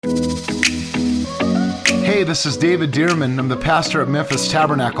Hey, this is David Dearman. I'm the pastor at Memphis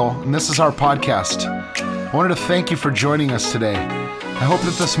Tabernacle, and this is our podcast. I wanted to thank you for joining us today. I hope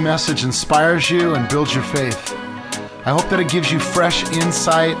that this message inspires you and builds your faith. I hope that it gives you fresh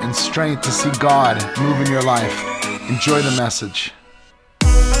insight and strength to see God move in your life. Enjoy the message.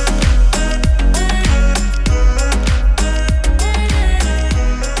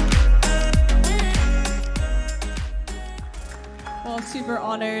 Super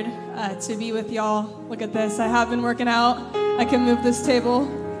honored to be with y'all. Look at this. I have been working out. I can move this table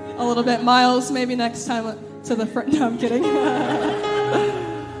a little bit. Miles, maybe next time to the front. No, I'm kidding.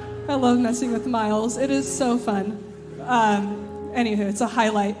 I love messing with Miles. It is so fun. Anywho, it's a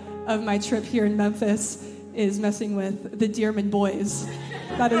highlight of my trip here in Memphis is messing with the Dearman boys.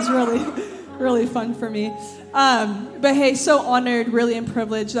 That is really fun for me. But hey, so honored, really, and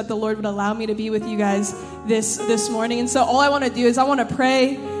privileged that the Lord would allow me to be with you guys this morning. And so all I want to do is I want to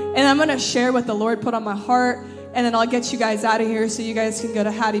pray, and I'm going to share what the Lord put on my heart, and then I'll get you guys out of here so you guys can go to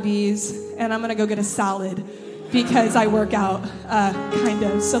Hattie B's, and I'm going to go get a salad because I work out, kind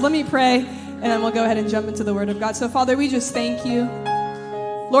of. So let me pray, and then we'll go ahead and jump into the Word of God. So Father, we just thank you.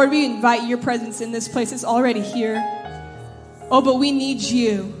 Lord, we invite your presence in this place. It's already here. Oh, but we need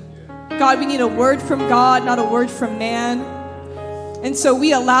you. God, we need a word from God, not a word from man. And so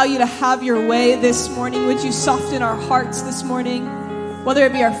we allow you to have your way this morning. Would you soften our hearts this morning? Whether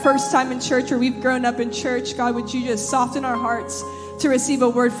it be our first time in church or we've grown up in church, God, would you just soften our hearts to receive a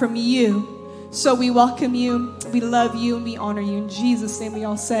word from you? So we welcome you, we love you, and we honor you. In Jesus' name we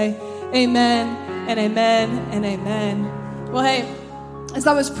all say amen and amen and amen. Well, hey, as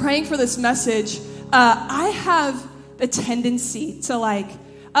I was praying for this message, I have a tendency to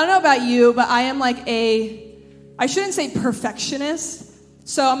I don't know about you, but I am I shouldn't say perfectionist,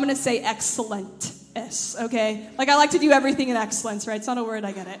 so I'm going to say excellent-ist, okay? I like to do everything in excellence, right? It's not a word,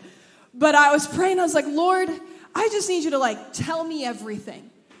 I get it. But I was praying, I was like, Lord, I just need you to, tell me everything.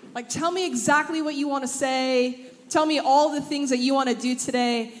 Tell me exactly what you want to say. Tell me all the things that you want to do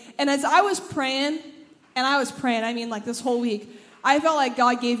today. And as I was praying, I mean, this whole week, I felt like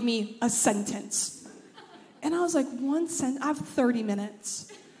God gave me a sentence. And I was like, one sentence? I have 30 minutes.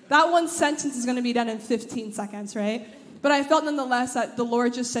 That one sentence is going to be done in 15 seconds, right? But I felt nonetheless that the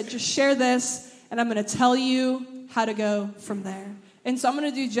Lord just said, just share this, and I'm going to tell you how to go from there. And so I'm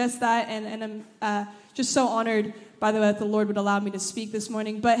going to do just that, and I'm just so honored, by the way, that the Lord would allow me to speak this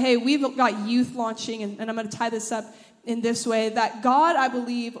morning. But hey, we've got youth launching, and I'm going to tie this up in this way, that God, I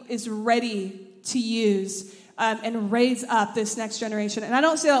believe, is ready to use and raise up this next generation. And I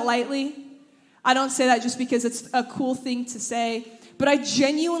don't say that lightly. I don't say that just because it's a cool thing to say. But I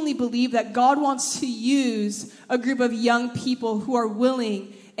genuinely believe that God wants to use a group of young people who are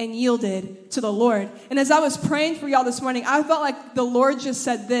willing and yielded to the Lord. And as I was praying for y'all this morning, I felt like the Lord just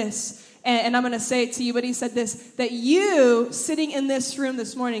said this, and I'm going to say it to you, but he said this, that you, sitting in this room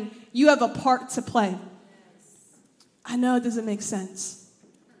this morning, you have a part to play. I know it doesn't make sense.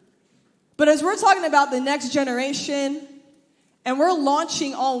 But as we're talking about the next generation, and we're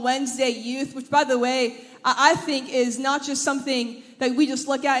launching on Wednesday Youth, which, by the way, I think is not just something that we just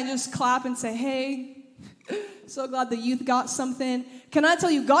look at and just clap and say, hey, so glad the youth got something. Can I tell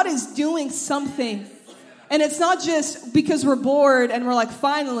you, God is doing something. And it's not just because we're bored and we're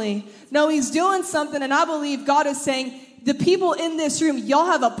finally. No, he's doing something, and I believe God is saying, the people in this room, y'all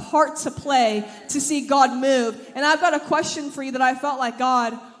have a part to play to see God move. And I've got a question for you that I felt like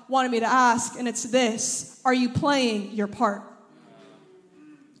God wanted me to ask, and it's this. Are you playing your part?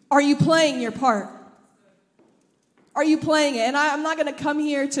 Are you playing your part? Are you playing it? And I'm not going to come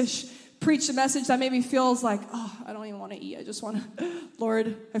here to preach a message that maybe feels like, oh, I don't even want to eat. I just want to,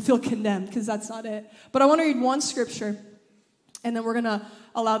 Lord, I feel condemned, because that's not it. But I want to read one scripture, and then we're going to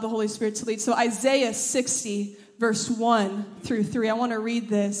allow the Holy Spirit to lead. So Isaiah 60, verse 1 through 3. I want to read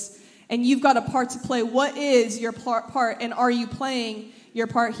this, and you've got a part to play. What is your part, and are you playing your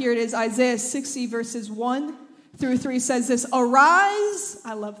part? Here it is. Isaiah 60, verses 1 through 3 says this, arise,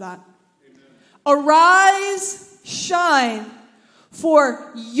 I love that. Amen. Arise, shine,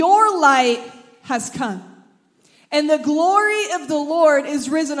 for your light has come, and the glory of the Lord is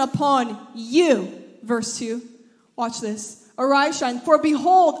risen upon you. Verse 2, watch this. Arise, shine, for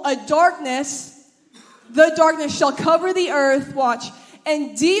behold, the darkness shall cover the earth, watch,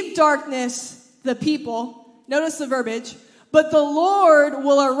 and deep darkness the people. Notice the verbiage. But the Lord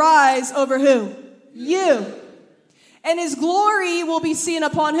will arise over who? You. And his glory will be seen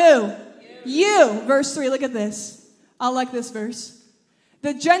upon who? You. Verse 3, look at this. I like this verse.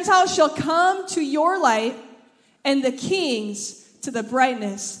 The Gentiles shall come to your light, and the kings to the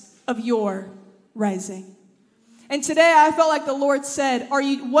brightness of your rising. And today I felt like the Lord said,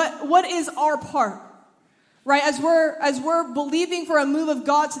 what is our part? right? As we're believing for a move of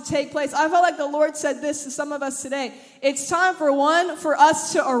God to take place, I felt like the Lord said this to some of us today. It's time for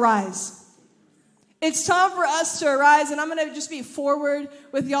us to arise. It's time for us to arise, and I'm going to just be forward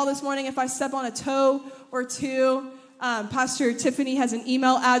with y'all this morning. If I step on a toe or two, Pastor Tiffany has an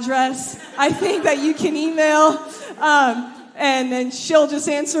email address. I think that you can email, and then she'll just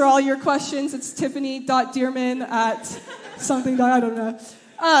answer all your questions. It's tiffany.dearman@something. I don't know.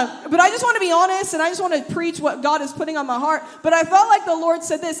 But I just want to be honest, and I just want to preach what God is putting on my heart. But I felt like the Lord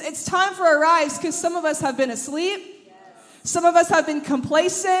said this. It's time for a rise because some of us have been asleep. Some of us have been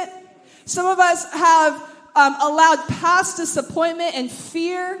complacent. Some of us have allowed past disappointment and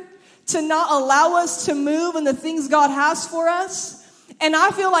fear to not allow us to move in the things God has for us. And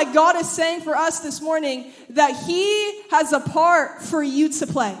I feel like God is saying for us this morning that He has a part for you to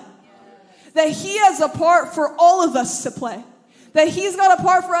play. That He has a part for all of us to play. That He's got a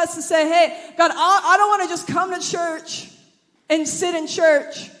part for us to say, hey, God, I don't want to just come to church and sit in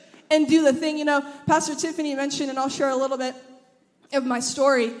church and do the thing. You know, Pastor Tiffany mentioned, and I'll share a little bit of my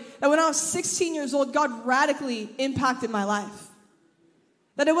story, that when I was 16 years old, God radically impacted my life.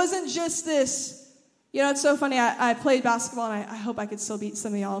 That it wasn't just this, you know, it's so funny, I played basketball, and I hope I could still beat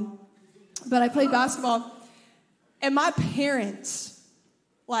some of y'all, but I played basketball, and my parents,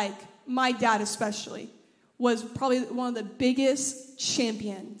 like my dad especially, was probably one of the biggest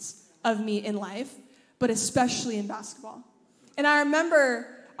champions of me in life, but especially in basketball. And I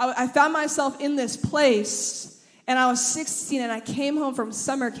remember I found myself in this place, and I was 16, and I came home from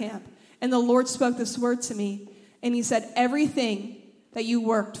summer camp, and the Lord spoke this word to me, and He said, everything that you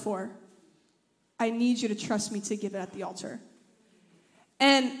worked for, I need you to trust me to give it at the altar.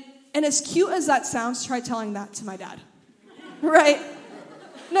 And as cute as that sounds, try telling that to my dad, right?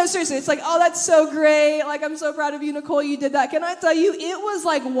 No, seriously, it's like, oh, that's so great. Like, I'm so proud of you, Nicole, you did that. Can I tell you, it was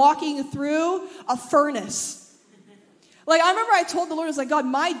like walking through a furnace. Like, I remember I told the Lord, I was like, God,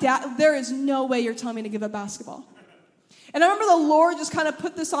 my dad, there is no way you're telling me to give up basketball. And I remember the Lord just kind of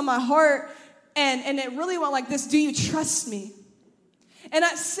put this on my heart, and it really went like this, do you trust me? And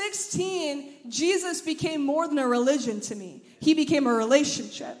at 16, Jesus became more than a religion to me. He became a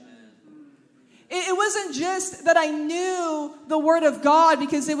relationship. It wasn't just that I knew the Word of God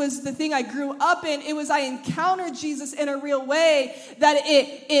because it was the thing I grew up in. It was I encountered Jesus in a real way that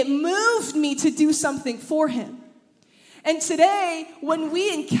it moved me to do something for Him. And today, when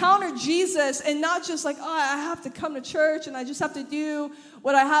we encounter Jesus, and not just like, oh, I have to come to church and I just have to do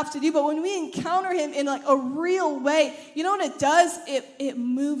what I have to do, but when we encounter Him in like a real way, you know what it does? It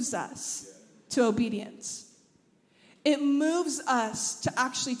moves us to obedience. It moves us to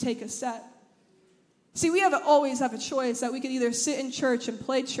actually take a step. See, we always have a choice that we could either sit in church and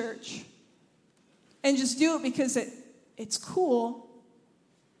play church and just do it because it's cool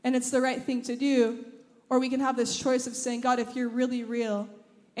and it's the right thing to do, or we can have this choice of saying, God, if you're really real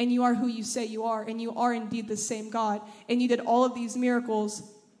and you are who you say you are and you are indeed the same God and you did all of these miracles,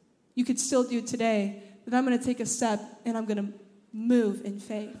 you could still do it today, then I'm going to take a step and I'm going to move in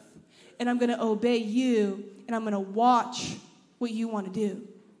faith and I'm going to obey you and I'm going to watch what you want to do.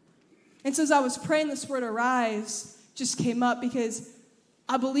 And so as I was praying, this word arise just came up because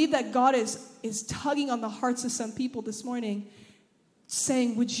I believe that God is tugging on the hearts of some people this morning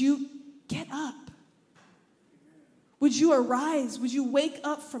saying, would you get up? Would you arise? Would you wake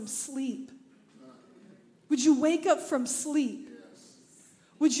up from sleep? Would you wake up from sleep?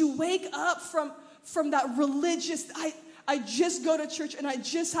 Would you wake up from that religious, I just go to church and I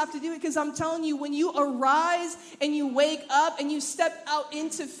just have to do it? Because I'm telling you, when you arise and you wake up and you step out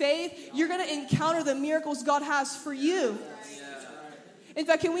into faith, you're going to encounter the miracles God has for you. In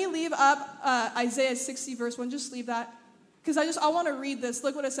fact, can we leave up Isaiah 60 verse 1? Just leave that. Because I want to read this.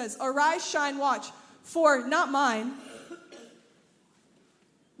 Look what it says. Arise, shine, watch. For not mine,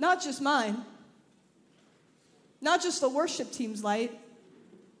 not just mine, not just the worship team's light,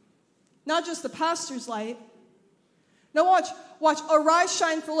 not just the pastor's light. No, watch. Arise,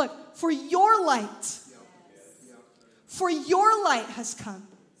 shine, for your light. For your light has come.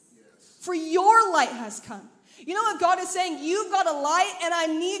 For your light has come. You know what God is saying? You've got a light, and I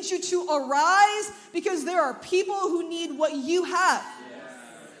need you to arise because there are people who need what you have.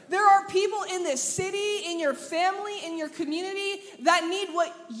 There are people in this city, in your family, in your community that need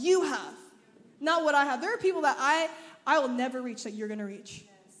what you have, not what I have. There are people that I will never reach that you're going to reach.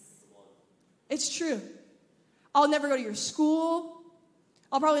 It's true. I'll never go to your school.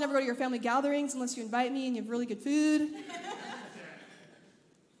 I'll probably never go to your family gatherings unless you invite me and you have really good food.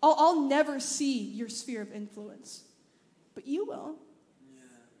 I'll never see your sphere of influence. But you will.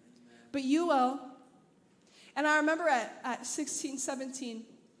 But you will. And I remember at 16, 17,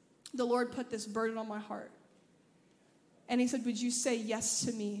 the Lord put this burden on my heart. And he said, would you say yes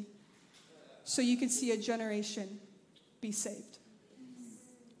to me so you could see a generation be saved?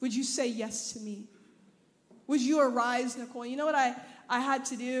 Would you say yes to me? Would you arise, Nicole? You know what I had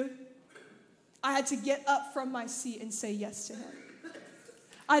to do? I had to get up from my seat and say yes to him.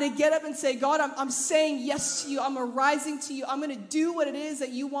 I had to get up and say, God, I'm saying yes to you. I'm arising to you. I'm going to do what it is that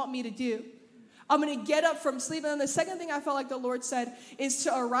you want me to do. I'm going to get up from sleep. And then the second thing I felt like the Lord said is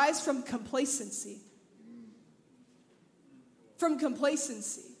to arise from complacency. From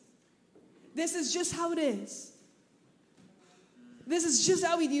complacency. This is just how it is. This is just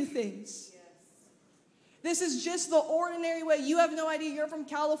how we do things. This is just the ordinary way. You have no idea. You're from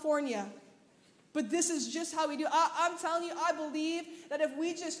California. But this is just how we do. I'm telling you, I believe that if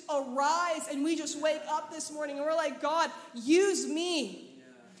we just arise and we just wake up this morning and we're like, God, use me.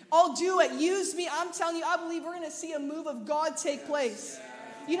 I'll do it. Use me. I'm telling you, I believe we're going to see a move of God take place.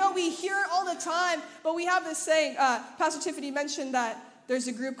 You know, we hear it all the time, but we have this saying. Pastor Tiffany mentioned that there's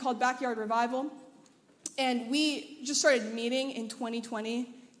a group called Backyard Revival. And we just started meeting in 2020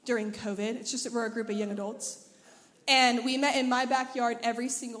 during COVID. It's just that we're a group of young adults. And we met in my backyard every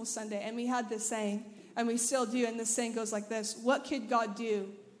single Sunday. And we had this saying, and we still do. And this saying goes like this: what could God do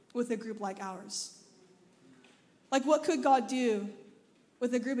with a group like ours? Like, what could God do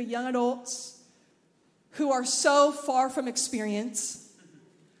with a group of young adults who are so far from experience,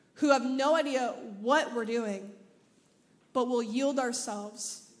 who have no idea what we're doing, but will yield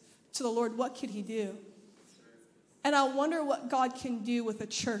ourselves to the Lord? What could he do? And I wonder what God can do with a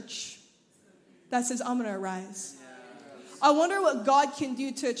church that says, I'm going to arise. I wonder what God can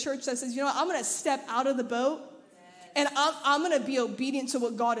do to a church that says, you know what, I'm going to step out of the boat and I'm going to be obedient to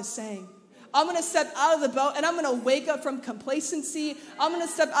what God is saying. I'm going to step out of the boat and I'm going to wake up from complacency. I'm going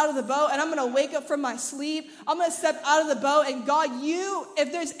to step out of the boat and I'm going to wake up from my sleep. I'm going to step out of the boat and God,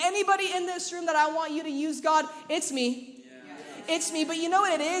 if there's anybody in this room that I want you to use, God, it's me. It's me. But you know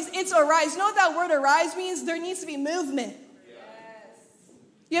what it is? It's arise. You know what that word arise means? There needs to be movement.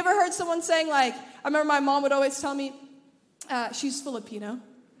 You ever heard someone saying, like, I remember my mom would always tell me, she's Filipino,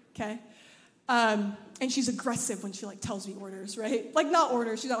 okay? And she's aggressive when she, like, tells me orders, right? Like, not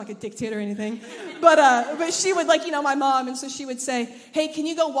orders. She's not, like, a dictator or anything. But she would, like, you know, my mom, and so she would say, hey, can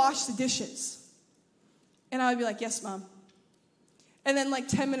you go wash the dishes? And I would be like, yes, Mom. And then, like,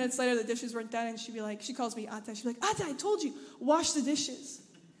 10 minutes later, the dishes weren't done, and she'd be like, she calls me Ate. She'd be like, Ate, I told you, wash the dishes.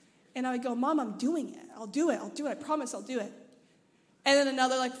 And I would go, Mom, I'm doing it. I'll do it. I promise I'll do it. And then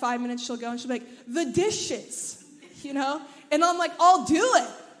another, like, 5 minutes, she'll go, and she'll be like, the dishes, you know? And I'm like, I'll do it,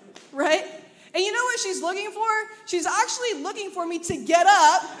 right? And you know what she's looking for? She's actually looking for me to get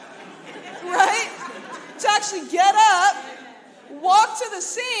up, right? To actually get up, walk to the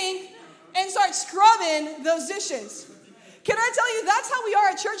sink, and start scrubbing those dishes. Can I tell you, that's how we are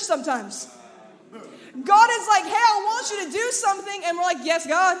at church sometimes. God is like, hey, I want you to do something. And we're like, yes,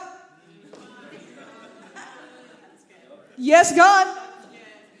 God. Yes, God.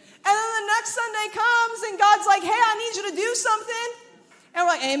 And then the next Sunday comes and God's like, hey, I need you to do something. And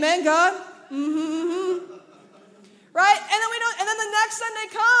we're like, amen, God. Right? And then the next Sunday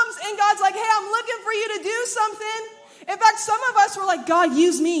comes and God's like, hey, I'm looking for you to do something. In fact, some of us were like, God,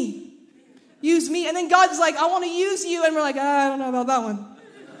 use me. Use me. And then God's like, I want to use you. And we're like, I don't know about that one.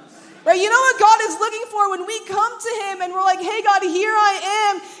 Right? You know what God is looking for when we come to him and we're like, hey, God, here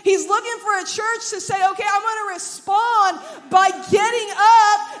I am. He's looking for a church to say, okay, I'm going to respond by getting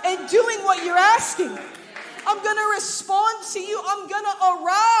up and doing what you're asking. I'm going to respond to you. I'm going to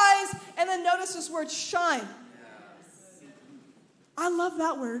arise. And then notice this word, shine. I love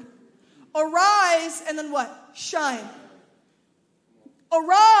that word. Arise, and then what? Shine.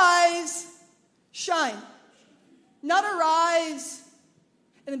 Arise, shine. Not arise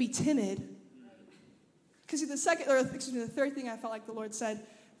and then be timid. Because the third thing I felt like the Lord said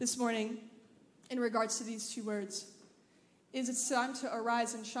this morning in regards to these two words is it's time to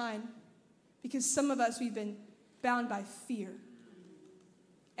arise and shine. Because some of us, we've been bound by fear.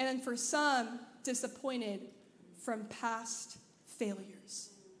 And then for some, disappointed from past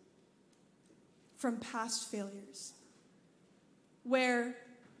failures. From past failures. Where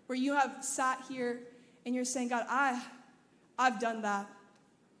you have sat here and you're saying, God, I've done that.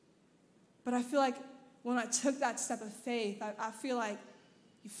 But I feel like when I took that step of faith, I feel like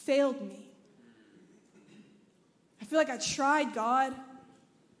you failed me. I feel like I tried, God.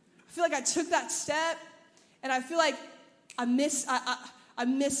 I feel like I took that step, and I feel like I missed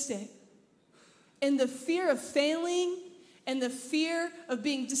it. And the fear of failing and the fear of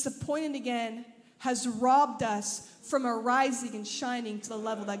being disappointed again has robbed us from arising and shining to the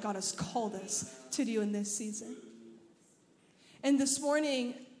level that God has called us to do in this season. And this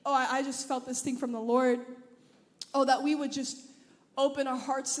morning, I just felt this thing from the Lord Oh, that we would just open our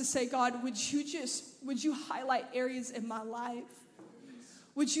hearts to say, God, would you highlight areas in my life?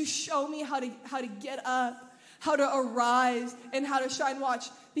 Would you show me how to get up, how to arise, and how to shine? Watch,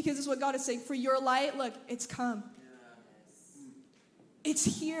 because this is what God is saying. For your light, look, it's come. It's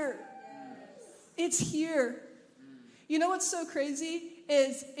here. It's here. You know what's so crazy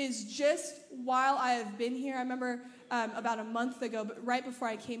is just while I have been here, I remember about a month ago, but right before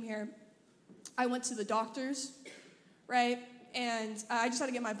I came here, I went to the doctors, right? And I just had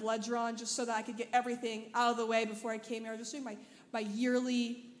to get my blood drawn just so that I could get everything out of the way before I came here. I was just doing my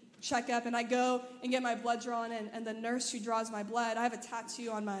yearly checkup, and I go and get my blood drawn, and the nurse who draws my blood, I have a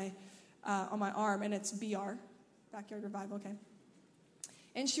tattoo on my arm, and it's BR, Backyard Revival, okay?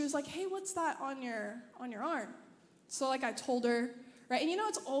 And she was like, hey, what's that on your arm? So, like, I told her, right? And you know,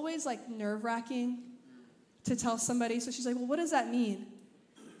 it's always, like, nerve-wracking to tell somebody. So she's like, well, what does that mean?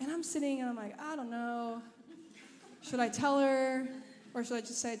 And I'm sitting, and I'm like, I don't know. Should I tell her? Or should I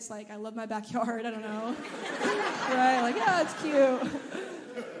just say it's like, I love my backyard? I don't know. Right? Like, yeah, it's cute.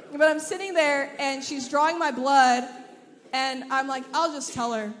 But I'm sitting there, and she's drawing my blood, and I'm like, I'll just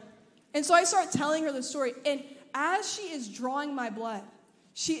tell her. And so I start telling her the story. And as she is drawing my blood,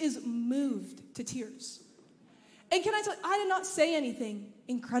 she is moved to tears. And can I tell you, I did not say anything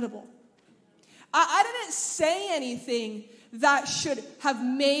incredible. I didn't say anything that should have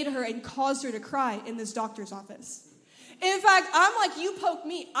made her and caused her to cry in this doctor's office. In fact, I'm like, you poke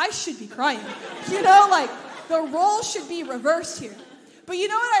me, I should be crying. You know, like, the role should be reversed here. But you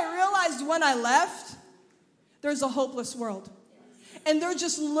know what I realized when I left? There's a hopeless world. And they're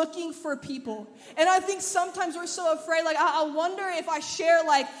just looking for people. And I think sometimes we're so afraid, like, I wonder if I share,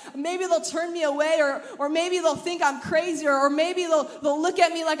 like, maybe they'll turn me away, or maybe they'll think I'm crazy, or maybe they'll look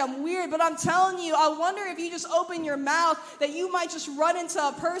at me like I'm weird. But I'm telling you, I wonder if you just open your mouth that you might just run into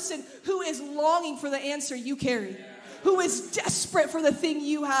a person who is longing for the answer you carry, who is desperate for the thing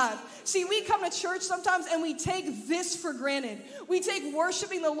you have. See, we come to church sometimes and we take this for granted. We take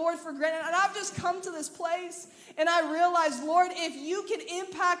worshiping the Lord for granted. And I've just come to this place and I realized, Lord, if you can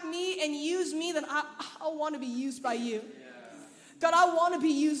impact me and use me, then I want to be used by you. God, I want to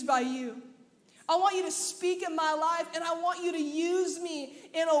be used by you. I want you to speak in my life, and I want you to use me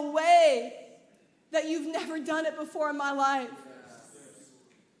in a way that you've never done it before in my life.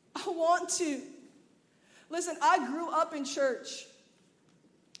 I want to. Listen, I grew up in church.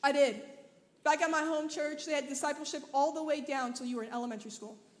 I did. Back at my home church, they had discipleship all the way down until you were in elementary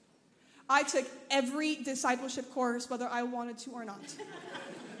school. I took every discipleship course, whether I wanted to or not.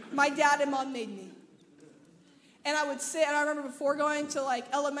 My dad and mom made me. And I would sit, and I remember before going to like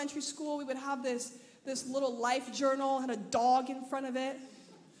elementary school, we would have this little life journal, had a dog in front of it.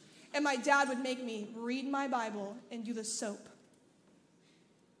 And my dad would make me read my Bible and do the soap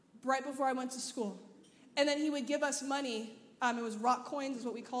right before I went to school. And then he would give us money. It was rock coins is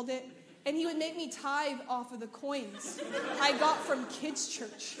what we called it. And he would make me tithe off of the coins I got from kids'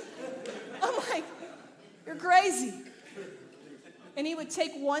 church. I'm like, you're crazy. And he would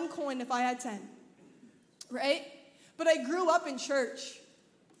take 1 coin if I had 10. Right? But I grew up in church.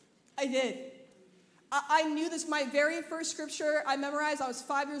 I did. I knew this. My very first scripture I memorized, I was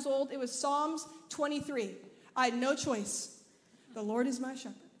 5 years old. It was Psalms 23. I had no choice. The Lord is my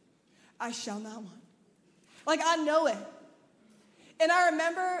shepherd. I shall not want. Like, I know it. And I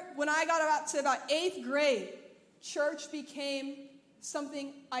remember when I got to about 8th grade, church became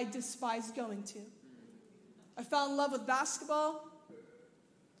something I despised going to. I fell in love with basketball.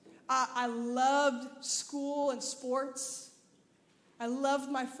 I loved school and sports. I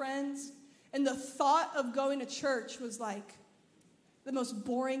loved my friends. And the thought of going to church was like the most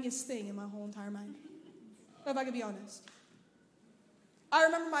boringest thing in my whole entire mind, if I could be honest. I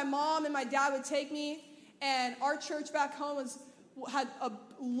remember my mom and my dad would take me, and our church back home had a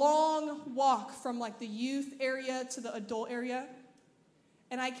long walk from like the youth area to the adult area.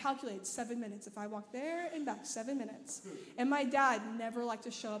 And I calculated 7 minutes. If I walked there and back, 7 minutes. And my dad never liked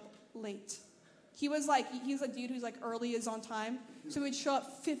to show up late. He's a dude who's like early is on time. So he would show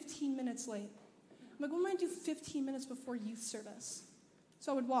up 15 minutes late. I'm like, what am I going to do 15 minutes before youth service?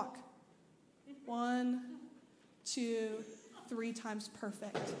 So I would walk. 1, 2, 3 times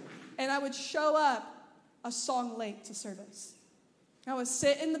perfect. And I would show up a song late to service. I would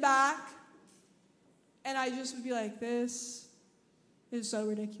sit in the back, and I just would be like, this is so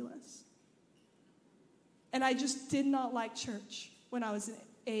ridiculous. And I just did not like church when I was in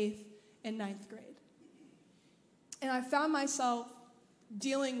 8th and 9th grade. And I found myself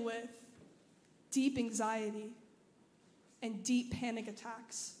dealing with deep anxiety and deep panic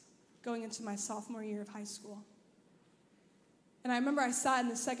attacks going into my sophomore year of high school. And I remember I sat in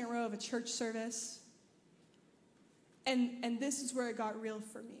the second row of a church service, And this is where it got real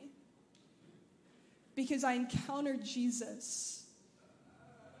for me. Because I encountered Jesus,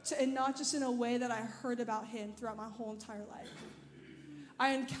 and not just in a way that I heard about him throughout my whole entire life.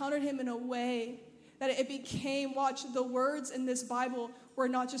 I encountered him in a way that it became, watch, the words in this Bible were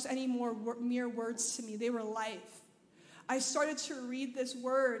not just any more mere words to me. They were life. I started to read this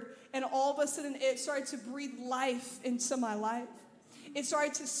word, and all of a sudden it started to breathe life into my life. It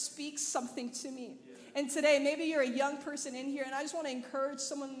started to speak something to me. And today, maybe you're a young person in here, and I just want to encourage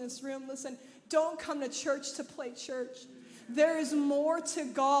someone in this room, listen, don't come to church to play church. There is more to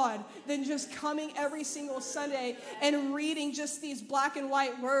God than just coming every single Sunday and reading just these black and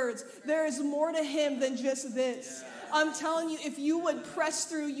white words. There is more to him than just this. I'm telling you, if you would press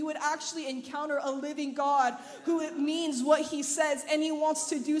through, you would actually encounter a living God who it means what he says, and he wants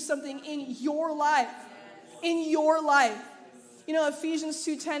to do something in your life. In your life. You know, Ephesians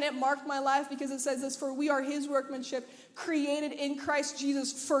 2:10, it marked my life because it says this, for we are his workmanship, created in Christ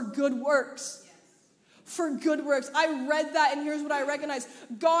Jesus for good works. For good works. I read that, and here's what I recognized.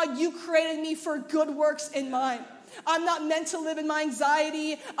 God, you created me for good works in mind. I'm not meant to live in my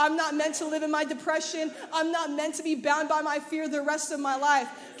anxiety. I'm not meant to live in my depression. I'm not meant to be bound by my fear the rest of my life.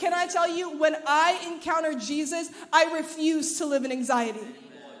 Can I tell you, when I encounter Jesus, I refuse to live in anxiety.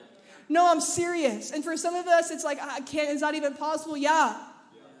 No, I'm serious. And for some of us, it's like, is that even possible? Yeah.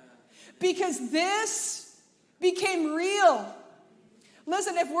 Because this became real.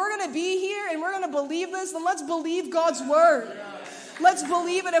 Listen, if we're going to be here and we're going to believe this, then let's believe God's word. Let's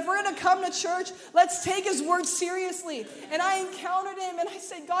believe it. If we're going to come to church, let's take his word seriously. And I encountered him, and I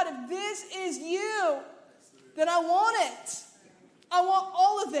said, God, if this is you, then I want it. I want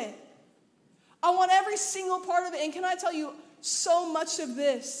all of it. I want every single part of it. And can I tell you, so much of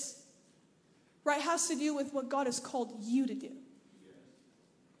this, right, has to do with what God has called you to do.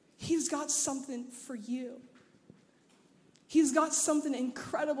 He's got something for you. He's got something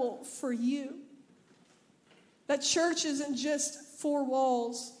incredible for you. That church isn't just four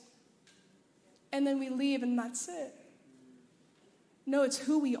walls and then we leave and that's it. No, it's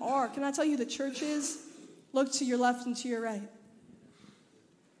who we are. Can I tell you the church is? Look to your left and to your right.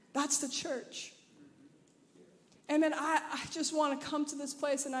 That's the church. And then I just want to come to this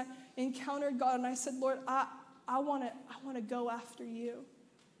place, and I encountered God, and I said, Lord, I want to go after you.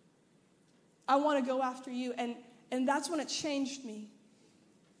 I want to go after you. And that's when it changed me.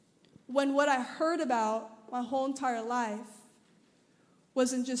 When what I heard about my whole entire life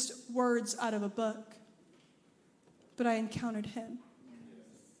wasn't just words out of a book, but I encountered him.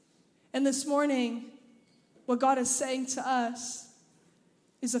 And this morning, what God is saying to us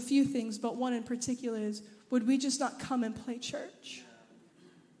is a few things, but one in particular is, would we just not come and play church?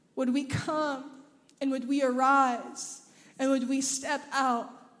 Would we come and would we arise and would we step out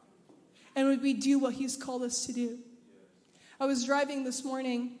and would we do what he's called us to do? I was driving this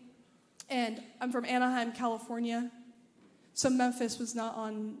morning, and I'm from Anaheim, California, so Memphis was not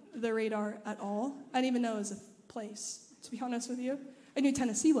on the radar at all. I didn't even know it was a place, to be honest with you. I knew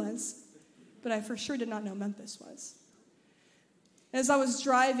Tennessee was, but I for sure did not know Memphis was. As I was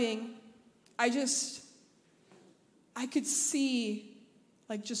driving, I could see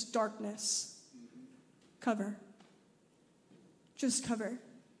like just darkness. Cover. Just cover.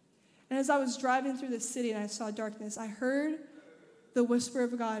 And as I was driving through the city and I saw darkness, I heard the whisper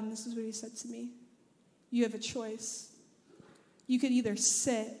of God, and this is what he said to me. You have a choice. You could either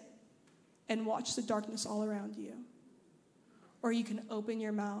sit and watch the darkness all around you, or you can open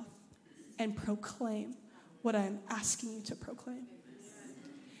your mouth and proclaim what I'm asking you to proclaim.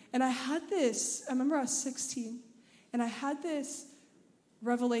 And I remember I was 16, and I had this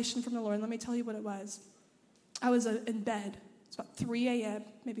revelation from the Lord. And let me tell you what it was. I was in bed. It's about 3 a.m.,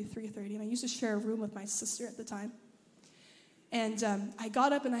 maybe 3:30, and I used to share a room with my sister at the time. And I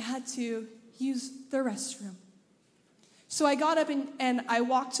got up, and I had to use the restroom. So I got up, and I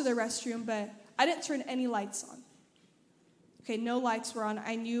walked to the restroom, but I didn't turn any lights on. Okay, no lights were on.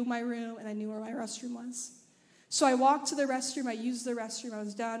 I knew my room, and I knew where my restroom was. So I walked to the restroom. I used the restroom. I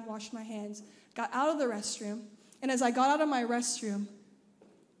was done, washed my hands, got out of the restroom. And as I got out of my restroom,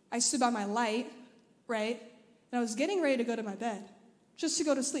 I stood by my light, right? And I was getting ready to go to my bed, just to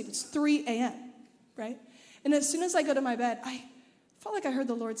go to sleep. It's 3 a.m., right? And as soon as I go to my bed, I felt like I heard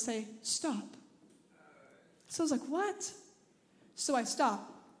the Lord say, stop. So I was like, what? So I stopped.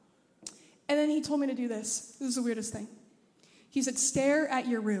 And then he told me to do this. This is the weirdest thing. He said, stare at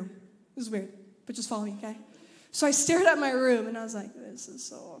your room. This is weird, but just follow me, okay? So I stared at my room, and I was like, this is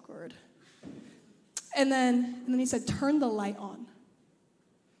so awkward. And then he said, turn the light on.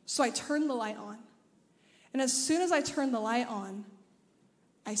 So I turned the light on. And as soon as I turned the light on,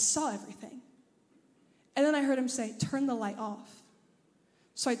 I saw everything. And then I heard him say, turn the light off.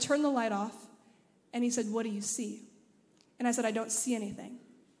 So I turned the light off, and he said, what do you see? And I said, I don't see anything.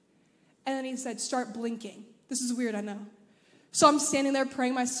 And then he said, start blinking. This is weird, I know. So I'm standing there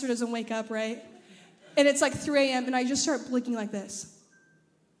praying. My sister doesn't wake up, right? And it's like 3 a.m., and I just start blinking like this,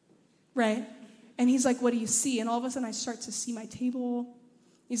 right? And he's like, what do you see? And all of a sudden, I start to see my table.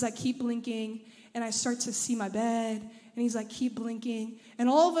 He's like, keep blinking. And I start to see my bed. And he's like, keep blinking. And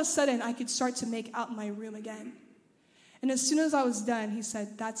all of a sudden, I could start to make out my room again. And as soon as I was done, he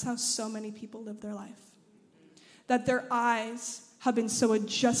said, that's how so many people live their life. That their eyes have been so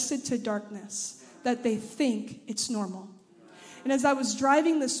adjusted to darkness that they think it's normal. And as I was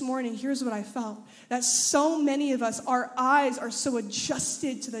driving this morning, here's what I felt. That so many of us, our eyes are so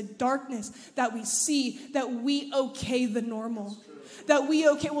adjusted to the darkness that we see that we okay the normal. That we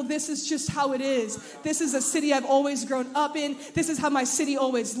okay, well, this is just how it is. This is a city I've always grown up in. This is how my city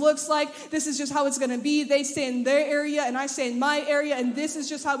always looks like. This is just how it's going to be. They stay in their area and I stay in my area, and this is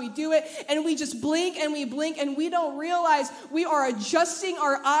just how we do it. And we just blink and we don't realize we are adjusting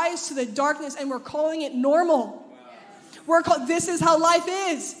our eyes to the darkness, and we're calling it normal. This is how life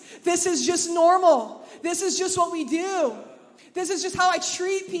is. This is just normal. This is just what we do. This is just how I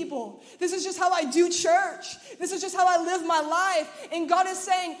treat people. This is just how I do church. This is just how I live my life. And God is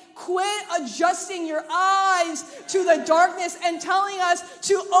saying, quit adjusting your eyes to the darkness and telling us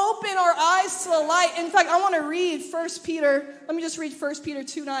to open our eyes to the light. In fact, I want to read 1 Peter. Let me just read 1 Peter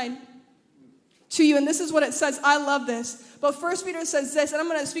 2:9 to you. And this is what it says. I love this. But 1 Peter says this, and I'm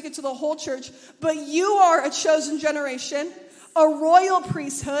going to speak it to the whole church. But you are a chosen generation, a royal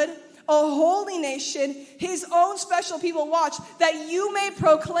priesthood, a holy nation, his own special people. Watch, that you may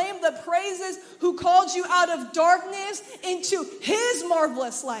proclaim the praises who called you out of darkness into his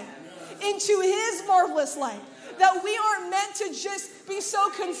marvelous light. Into his marvelous light. That we aren't meant to just be so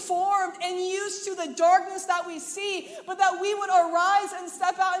conformed and used to the darkness that we see, but that we would arise and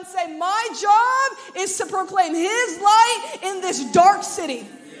step out and say, my job is to proclaim his light in this dark city.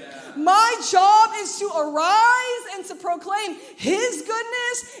 My job is to arise and to proclaim his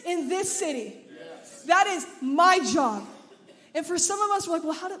goodness in this city. Yes. That is my job. And for some of us, we're like,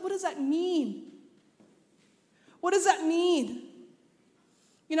 well, what does that mean? What does that mean?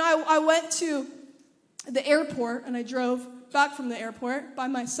 You know, I went to the airport and I drove back from the airport by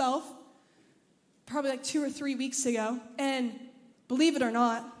myself probably like 2 or 3 weeks ago. And believe it or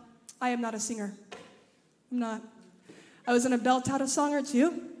not, I am not a singer. I'm not. I was in a belt-out song or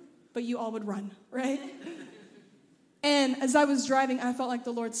two. But you all would run, right? And as I was driving, I felt like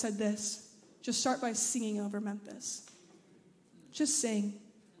the Lord said this. Just start by singing over Memphis. Just sing.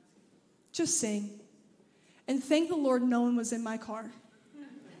 Just sing. And thank the Lord no one was in my car.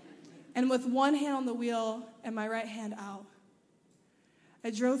 And with one hand on the wheel and my right hand out,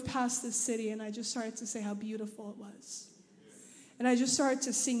 I drove past this city and I just started to say how beautiful it was. And I just started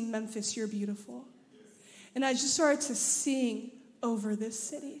to sing, Memphis, you're beautiful. And I just started to sing over this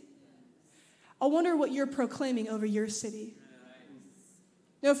city. I wonder what you're proclaiming over your city.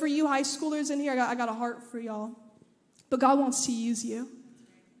 You know, for you high schoolers in here, I got a heart for y'all. But God wants to use you.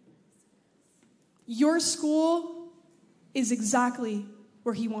 Your school is exactly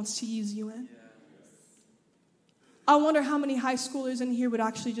where he wants to use you in. I wonder how many high schoolers in here would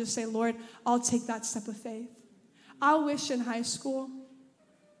actually just say, Lord, I'll take that step of faith. I wish in high school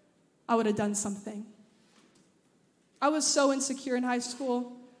I would have done something. I was so insecure in high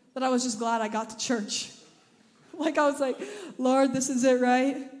school that I was just glad I got to church. Like I was like, Lord, this is it,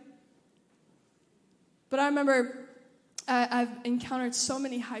 right? But I remember I've encountered so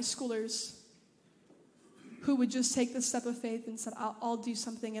many high schoolers who would just take the step of faith and said, I'll do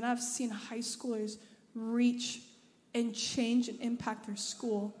something. And I've seen high schoolers reach and change and impact their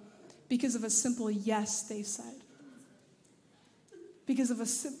school because of a simple yes they said. Because of a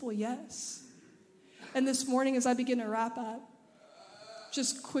simple yes. And this morning as I begin to wrap up,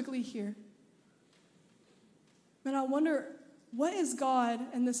 just quickly here. And I wonder, what is God,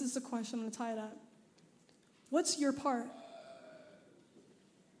 and this is the question, I'm going to tie it up. What's your part?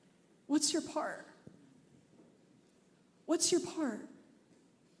 What's your part? What's your part?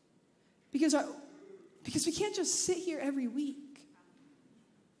 Because we can't just sit here every week.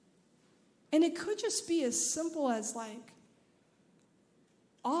 And it could just be as simple as like,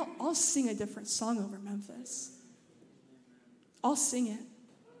 I'll sing a different song over Memphis. I'll sing it.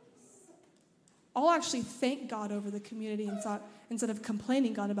 I'll actually thank God over the community instead of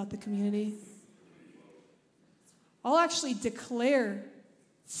complaining God about the community. I'll actually declare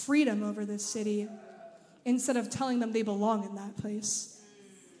freedom over this city instead of telling them they belong in that place.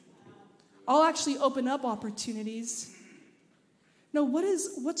 I'll actually open up opportunities. No,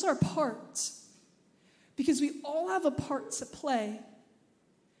 what's our part? because we all have a part to play.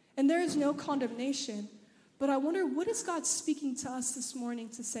 And there is no condemnation. But I wonder, what is God speaking to us this morning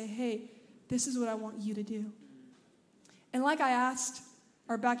to say, hey, this is what I want you to do? And like I asked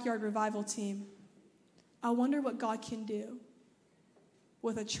our backyard revival team, I wonder what God can do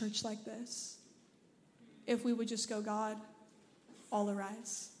with a church like this if we would just go, God, all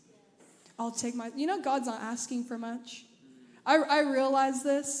arise. I'll take my... God's not asking for much. I realized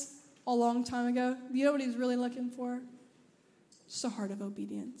this a long time ago. You know what he's really looking for? Just a heart of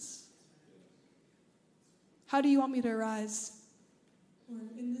obedience. How do you want me to arise? Or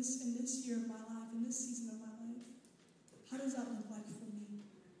in this year of my life, in this season of my life, how does that look like for me?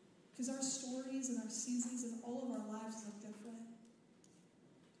 Because our stories and our seasons and all of our lives look different.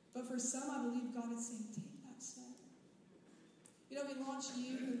 But for some, I believe God is saying, take that step. We launched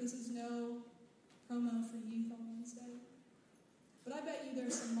youth, and this is no promo for youth on Wednesday. But I bet you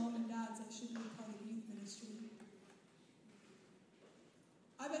there's some mom and dads that should be a part of youth ministry.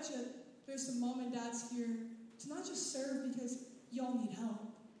 I bet you there's some mom and dads here to not just serve because y'all need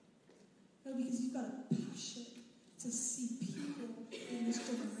help. No, because you've got a passion to see people in this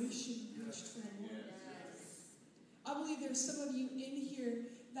generation reached for the Lord. I believe there's some of you in here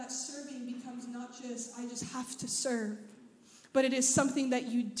that serving becomes not just, I just have to serve, but it is something that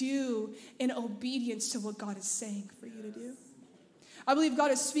you do in obedience to what God is saying for you to do. I believe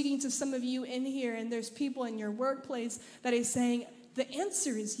God is speaking to some of you in here, and there's people in your workplace that is saying, the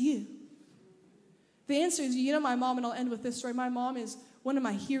answer is you. The answer is you. My mom, and I'll end with this story. My mom is one of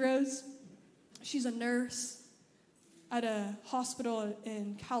my heroes. She's a nurse at a hospital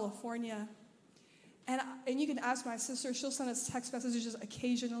in California. And you can ask my sister, she'll send us text messages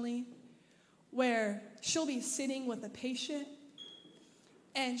occasionally where she'll be sitting with a patient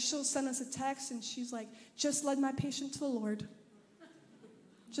and she'll send us a text and she's like, just led my patient to the Lord.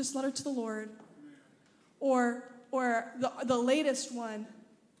 Just led her to the Lord. Or the latest one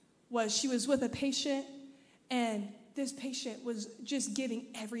was she was with a patient and this patient was just giving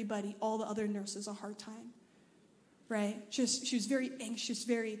everybody, all the other nurses, a hard time. Right? She was very anxious,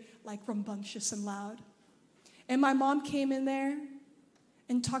 very rambunctious and loud. And my mom came in there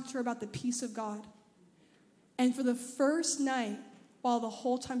and talked to her about the peace of God. And for the first night, while the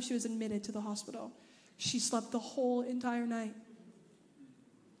whole time she was admitted to the hospital, she slept the whole entire night.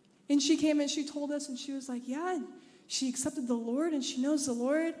 And she came and she told us, and she was like, yeah, and she accepted the Lord and she knows the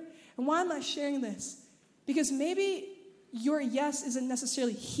Lord. And why am I sharing this? Because maybe your yes isn't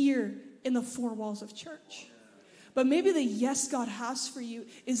necessarily here in the four walls of church. But maybe the yes God has for you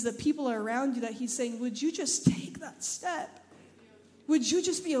is the people around you that he's saying, would you just take that step? Would you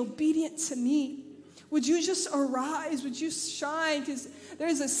just be obedient to me? Would you just arise? Would you shine? Because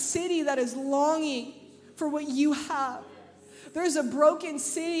there's a city that is longing for what you have. There's a broken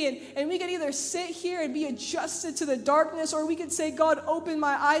city, and we could either sit here and be adjusted to the darkness, or we could say, God, open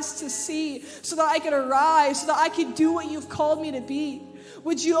my eyes to see so that I could arise, so that I could do what you've called me to be.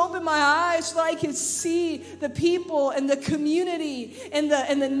 Would you open my eyes so that I could see the people and the community and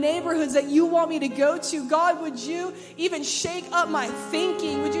the neighborhoods that you want me to go to? God, would you even shake up my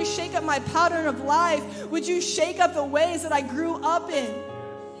thinking? Would you shake up my pattern of life? Would you shake up the ways that I grew up in?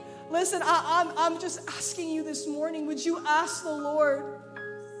 Listen, I'm just asking you this morning, would you ask the Lord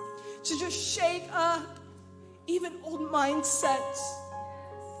to just shake up even old mindsets?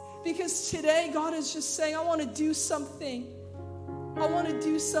 Because today God is just saying, I want to do something. I want to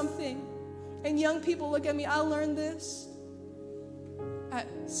do something. And young people, look at me. I learned this at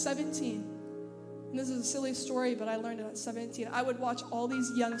 17. And this is a silly story, but I learned it at 17. I would watch all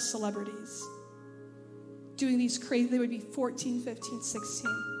these young celebrities doing these crazy, they would be 14, 15,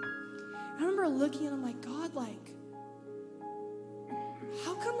 16. I remember looking and I'm like, God,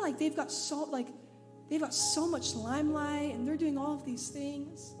 how come they've got so much limelight and they're doing all of these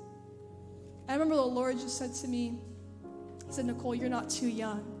things? And I remember the Lord just said to me, he said, Nicole, you're not too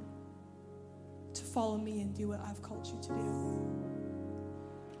young to follow me and do what I've called you to do.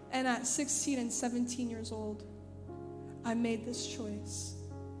 And at 16 and 17 years old, I made this choice.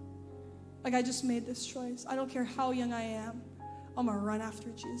 I just made this choice. I don't care how young I am. I'm going to run after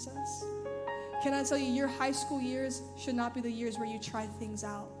Jesus. Can I tell you, your high school years should not be the years where you try things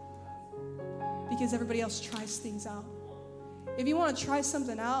out because everybody else tries things out. If you want to try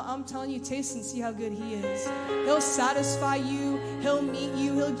something out, I'm telling you, taste and see how good he is. He'll satisfy you. He'll meet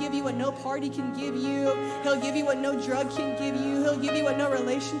you. He'll give you what no party can give you. He'll give you what no drug can give you. He'll give you what no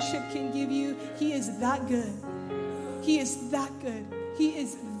relationship can give you. He is that good. He is that good. He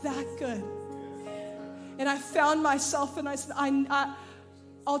is that good. And I found myself and I said,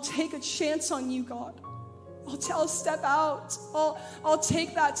 I'll take a chance on you, God. I'll step out. I'll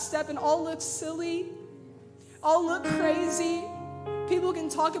take that step and I'll look silly. I'll look crazy. People can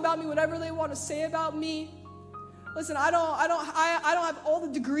talk about me, whatever they want to say about me. Listen, I don't have all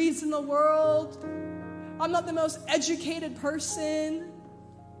the degrees in the world. I'm not the most educated person.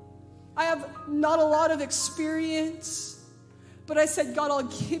 I have not a lot of experience. But I said, God,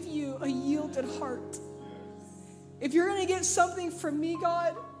 I'll give you a yielded heart. If you're going to get something from me,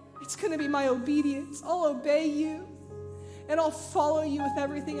 God, it's going to be my obedience. I'll obey you, and I'll follow you with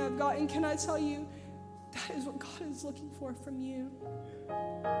everything I've got. And can I tell you, that is what God is looking for from you.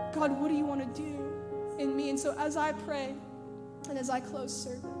 God, what do you want to do in me? And so as I pray and as I close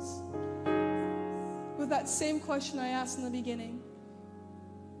service, with that same question I asked in the beginning,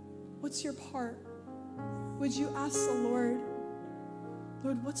 what's your part? Would you ask the Lord,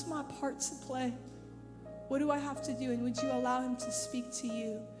 Lord, what's my part to play? What do I have to do? And would you allow him to speak to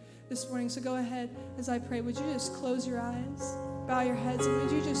you this morning? So go ahead as I pray. Would you just close your eyes, bow your heads, and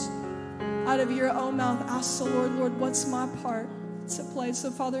would you just, out of your own mouth, ask the Lord, Lord, what's my part to play?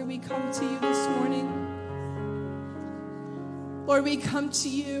 So Father, we come to you this morning. Lord, we come to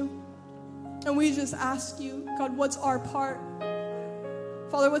you and we just ask you, God, what's our part?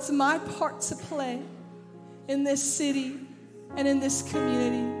 Father, what's my part to play in this city and in this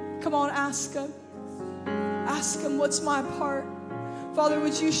community? Come on, ask him. Ask him, what's my part? Father,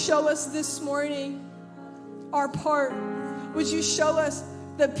 would you show us this morning our part? Would you show us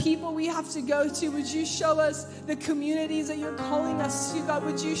the people we have to go to? Would you show us the communities that you're calling us to, God?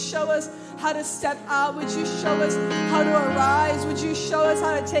 Would you show us how to step out? Would you show us how to arise? Would you show us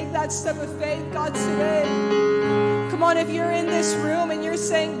how to take that step of faith, God, today? Come on, if you're in this room and you're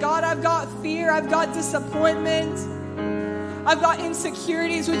saying, God, I've got fear, I've got disappointment, I've got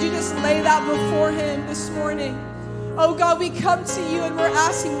insecurities, would you just lay that before him this morning? Oh God, we come to you and we're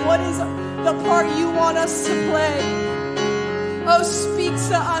asking, what is the part you want us to play? Oh, speak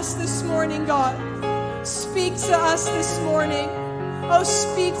to us this morning, God. Speak to us this morning. Oh,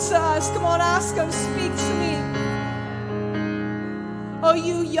 speak to us. Come on, ask him, speak to me. Oh,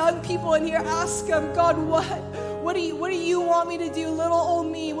 you young people in here, ask him, God, what do you want me to do? Little old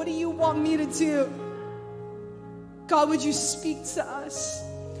me, what do you want me to do? God, would you speak to us?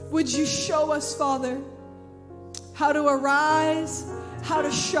 Would you show us, Father, how to arise, how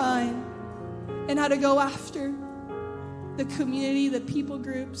to shine, and how to go after the community, the people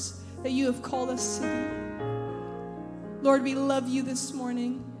groups that you have called us to be. Lord, we love you this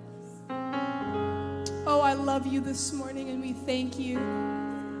morning. Oh, I love you this morning, and we thank you.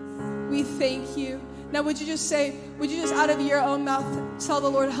 We thank you. Now, would you just out of your own mouth tell the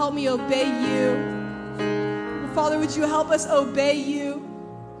Lord, help me obey you. Father, would you help us obey you?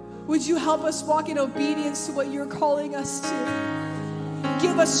 Would you help us walk in obedience to what you're calling us to?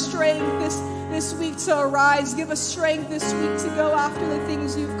 Give us strength this week to arise. Give us strength this week to go after the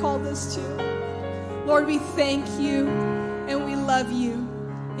things you've called us to. Lord, we thank you and we love you.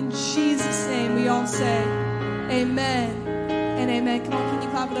 In Jesus' name, we all say amen and amen. Come on, can you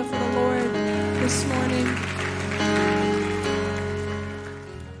clap it up for the Lord this morning?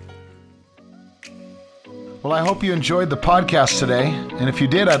 Well, I hope you enjoyed the podcast today. And if you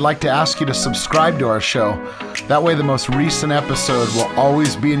did, I'd like to ask you to subscribe to our show. That way the most recent episode will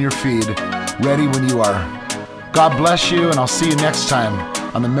always be in your feed, ready when you are. God bless you, and I'll see you next time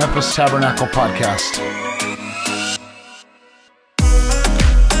on the Memphis Tabernacle Podcast.